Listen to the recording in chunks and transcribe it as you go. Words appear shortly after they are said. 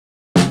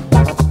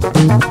Hi,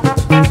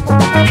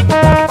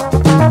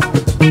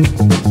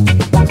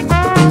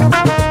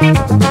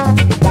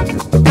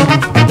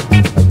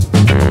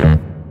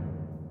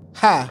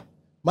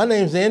 my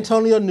name is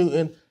Antonio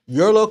Newton,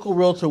 your local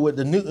realtor with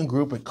the Newton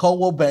Group at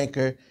Coldwell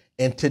Banker,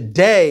 and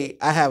today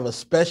I have a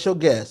special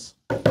guest,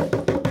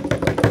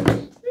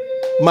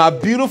 my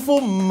beautiful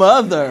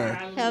mother.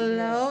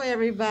 Hello,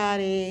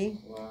 everybody.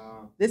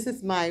 Wow. This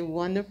is my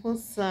wonderful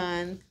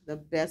son, the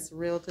best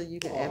realtor you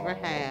could ever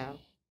have.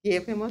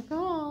 Give him a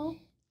call.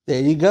 There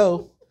you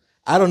go.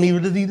 I don't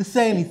even need to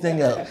say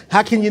anything else.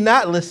 How can you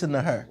not listen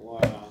to her?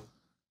 Wow.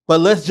 But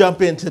let's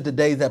jump into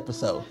today's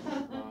episode.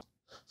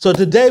 So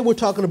today we're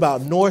talking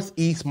about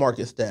Northeast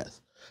market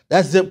stats.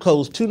 That's zip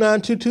codes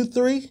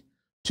 29223,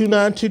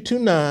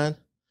 29229,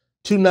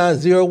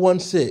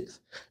 29016,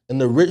 and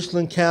the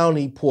Richland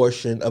County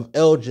portion of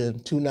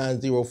Elgin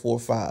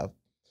 29045.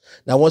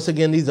 Now, once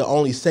again, these are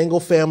only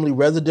single-family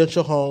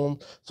residential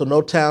homes, so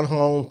no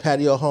townhomes,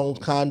 patio homes,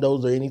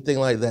 condos, or anything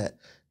like that.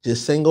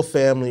 Just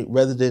single-family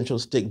residential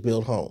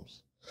stick-built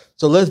homes.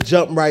 So let's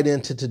jump right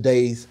into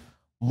today's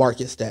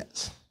market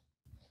stats.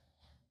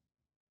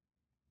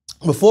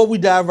 Before we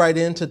dive right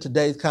into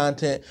today's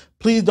content,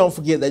 please don't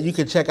forget that you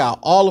can check out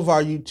all of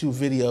our YouTube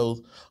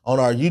videos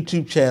on our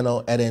YouTube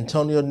channel at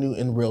Antonio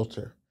Newton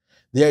Realtor.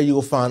 There you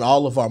will find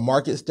all of our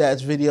market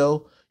stats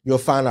video. You'll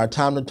find our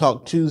Time to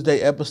Talk Tuesday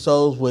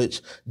episodes,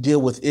 which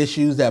deal with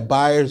issues that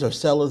buyers or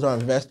sellers or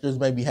investors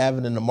may be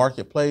having in the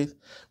marketplace.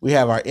 We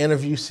have our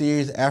interview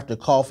series, After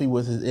Coffee,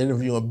 which is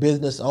interviewing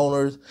business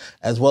owners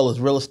as well as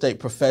real estate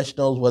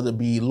professionals, whether it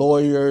be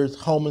lawyers,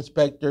 home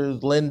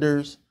inspectors,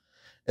 lenders.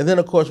 And then,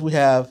 of course, we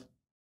have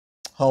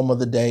Home of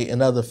the Day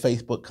and other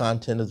Facebook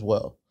content as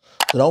well.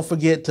 So don't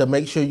forget to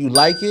make sure you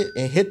like it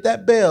and hit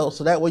that bell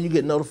so that way you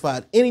get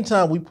notified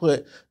anytime we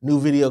put new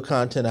video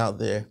content out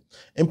there.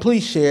 And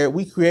please share it.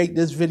 We create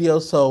this video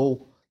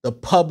so the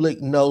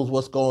public knows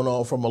what's going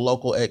on from a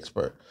local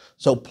expert.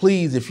 So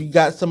please, if you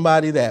got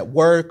somebody that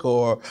work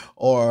or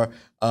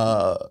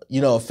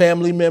a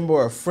family member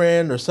or a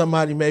friend or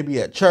somebody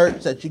maybe at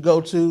church that you go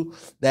to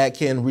that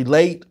can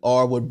relate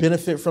or would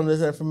benefit from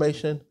this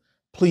information,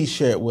 please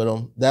share it with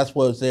them. That's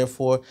what it's there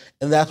for,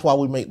 and that's why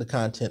we make the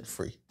content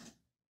free.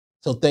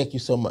 So thank you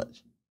so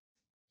much.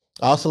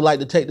 I also like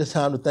to take this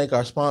time to thank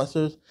our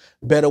sponsors,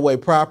 Better Way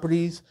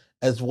Properties,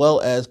 as well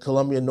as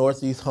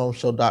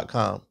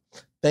ColumbiaNortheastHomeshow.com.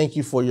 Thank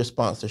you for your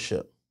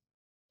sponsorship.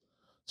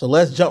 So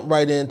let's jump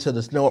right into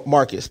the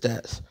market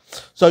stats.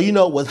 So,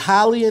 it was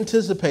highly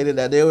anticipated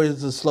that there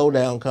was a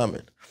slowdown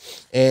coming.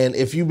 And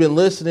if you've been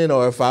listening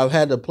or if I've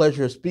had the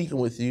pleasure of speaking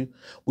with you,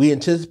 we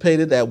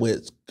anticipated that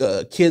with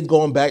kids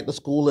going back to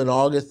school in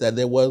August that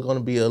there was going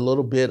to be a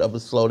little bit of a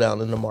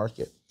slowdown in the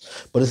market.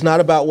 But it's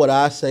not about what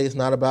I say, it's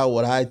not about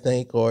what I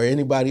think or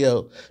anybody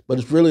else, but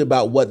it's really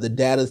about what the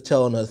data is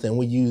telling us, and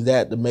we use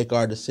that to make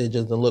our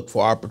decisions and look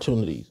for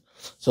opportunities.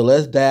 So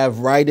let's dive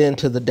right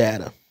into the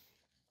data.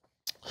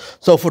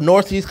 So for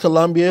Northeast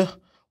Columbia,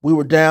 we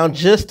were down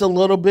just a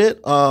little bit.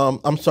 We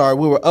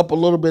were up a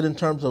little bit in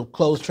terms of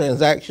closed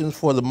transactions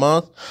for the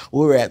month.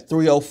 We were at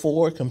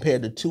 304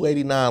 compared to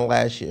 289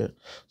 last year.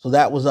 So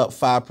that was up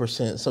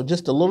 5%. So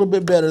just a little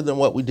bit better than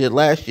what we did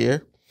last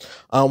year.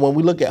 When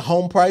we look at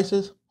home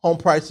prices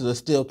are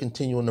still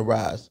continuing to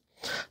rise.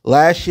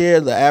 Last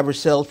year, the average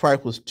sales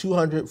price was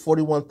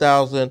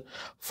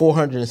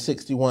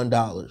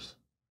 $241,461.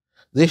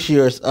 This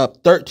year it's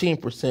up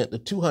 13% to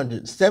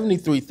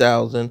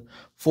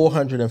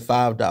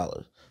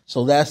 $273,405.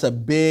 So that's a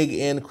big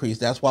increase.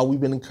 That's why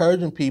we've been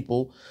encouraging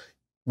people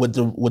with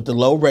the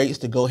low rates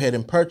to go ahead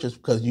and purchase,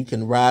 because you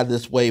can ride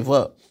this wave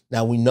up.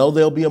 Now, we know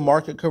there'll be a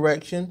market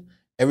correction.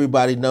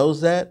 Everybody knows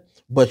that,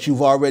 but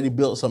you've already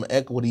built some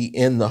equity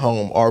in the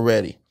home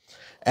already.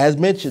 As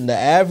mentioned, the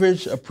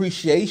average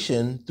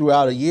appreciation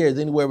throughout a year is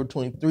anywhere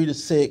between 3 to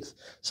 6,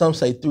 some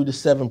say 3 to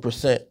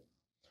 7%.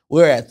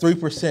 We're at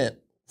 3%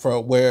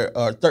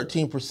 or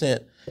 13%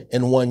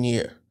 in 1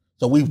 year.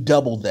 So we've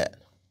doubled that.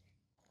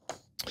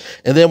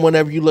 And then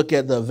whenever you look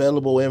at the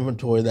available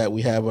inventory that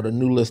we have or the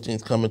new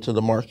listings coming to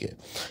the market,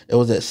 it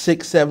was at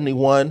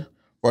 671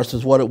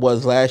 versus what it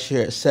was last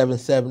year at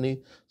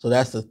 770. So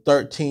that's a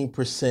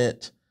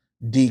 13%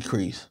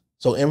 decrease.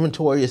 So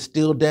inventory is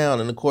still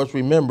down. And of course,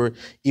 remember,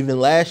 even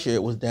last year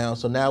it was down.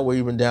 So now we're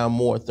even down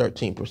more,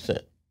 13%.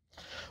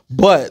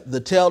 But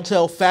the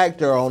telltale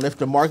factor on if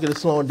the market is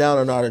slowing down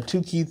or not are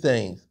two key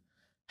things: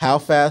 how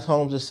fast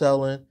homes are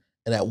selling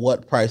and at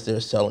what price they're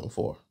selling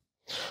for.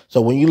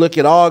 So when you look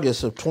at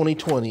August of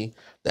 2020,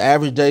 the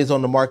average days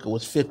on the market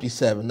was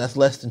 57. That's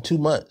less than 2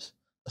 months.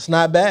 That's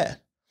not bad.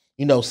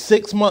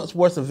 6 months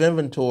worth of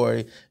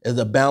inventory is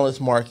a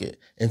balanced market,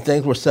 and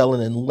things were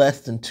selling in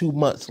less than 2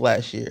 months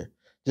last year,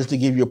 just to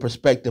give you a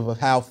perspective of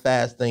how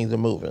fast things are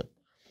moving.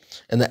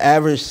 And the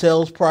average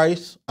sales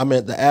price,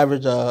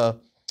 the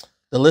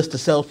list to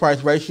sales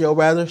price ratio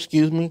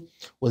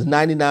was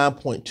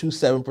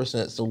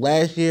 99.27%. So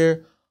last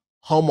year,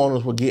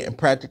 homeowners were getting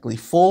practically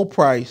full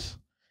price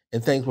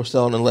and things were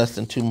selling in less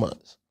than 2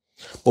 months.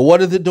 But what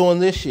is it doing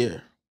this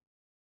year?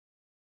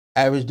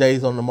 Average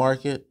days on the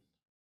market,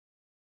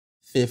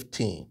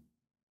 15.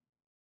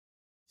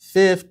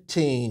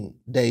 15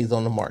 days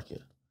on the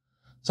market.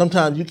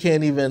 Sometimes you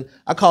can't even,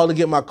 I called to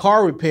get my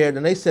car repaired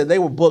and they said they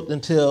were booked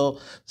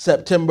until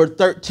September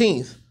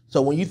 13th.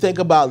 So when you think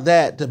about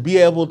that, to be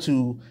able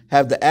to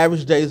have the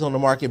average days on the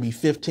market be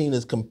 15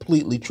 is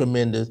completely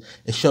tremendous.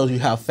 It shows you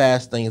how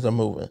fast things are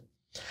moving.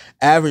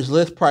 Average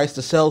list price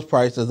to sales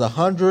price is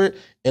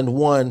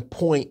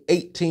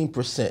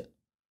 101.18%.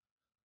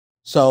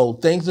 So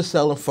things are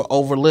selling for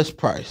over list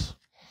price.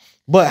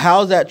 But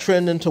how's that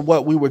trending to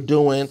what we were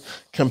doing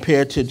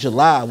compared to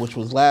July, which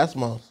was last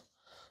month?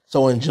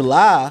 So in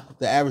July,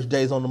 the average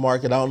days on the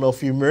market, I don't know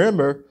if you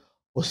remember,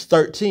 was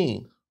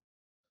 13.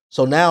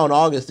 So now in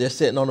August, they're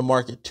sitting on the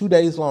market 2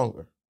 days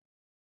longer.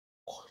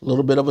 A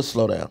little bit of a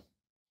slowdown.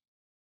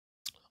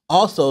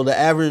 Also, the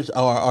average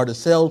or the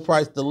sales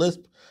price, the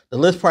list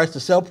price to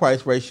sell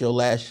price ratio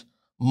last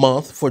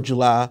month for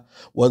July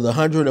was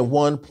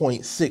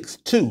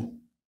 101.62.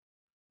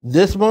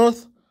 This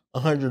month,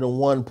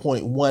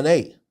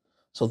 101.18.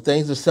 So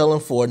things are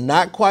selling for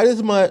not quite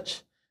as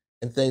much,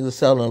 and things are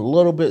selling a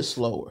little bit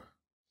slower.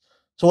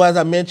 So as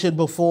I mentioned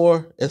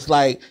before, it's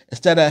like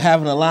instead of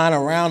having a line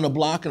around the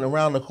block and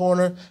around the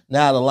corner,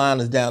 now the line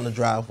is down the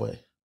driveway.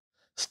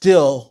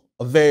 Still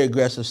a very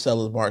aggressive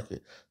seller's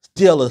market.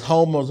 Still, as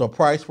homes are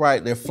priced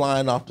right, they're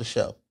flying off the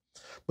shelf.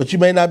 But you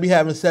may not be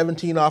having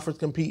 17 offers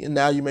competing.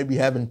 Now you may be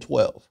having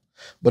 12.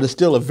 But it's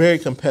still a very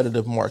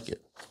competitive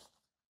market.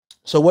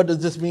 So what does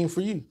this mean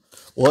for you?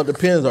 Well, it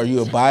depends. Are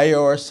you a buyer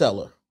or a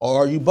seller?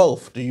 Or are you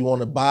both? Do you want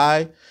to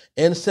buy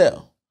and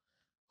sell?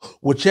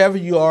 Whichever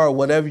you are,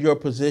 whatever your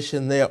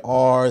position, there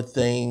are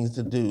things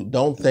to do.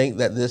 Don't think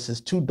that this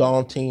is too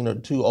daunting or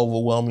too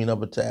overwhelming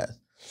of a task.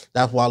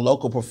 That's why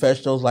local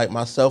professionals like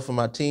myself and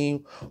my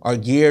team are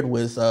geared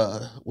with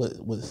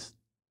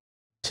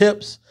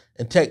tips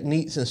and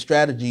techniques and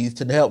strategies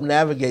to help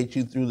navigate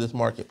you through this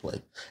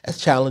marketplace, as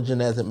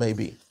challenging as it may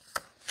be.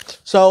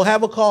 So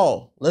have a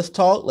call. Let's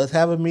talk. Let's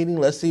have a meeting.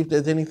 Let's see if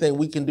there's anything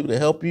we can do to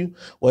help you,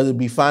 whether it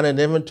be finding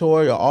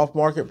inventory or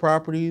off-market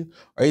properties,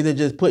 or either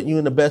just putting you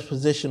in the best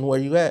position where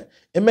you're at.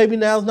 And maybe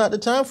now's not the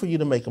time for you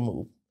to make a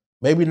move.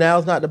 Maybe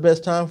now's not the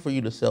best time for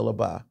you to sell or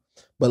buy.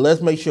 But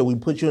let's make sure we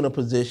put you in a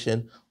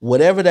position,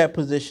 whatever that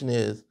position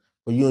is,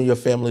 for you and your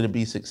family to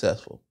be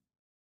successful.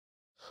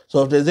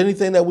 So if there's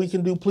anything that we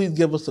can do, please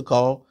give us a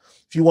call.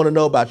 If you want to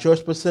know about your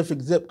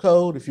specific zip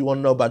code, if you want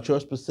to know about your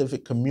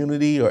specific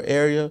community or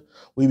area,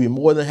 we'd be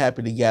more than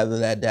happy to gather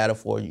that data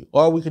for you.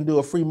 Or we can do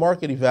a free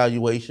market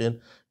evaluation,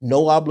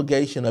 no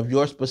obligation, of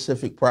your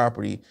specific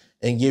property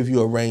and give you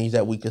a range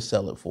that we could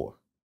sell it for.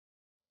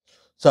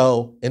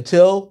 So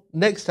until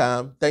next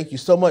time, thank you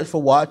so much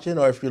for watching,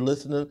 or if you're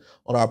listening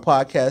on our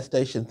podcast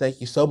station, thank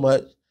you so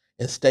much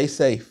and stay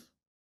safe.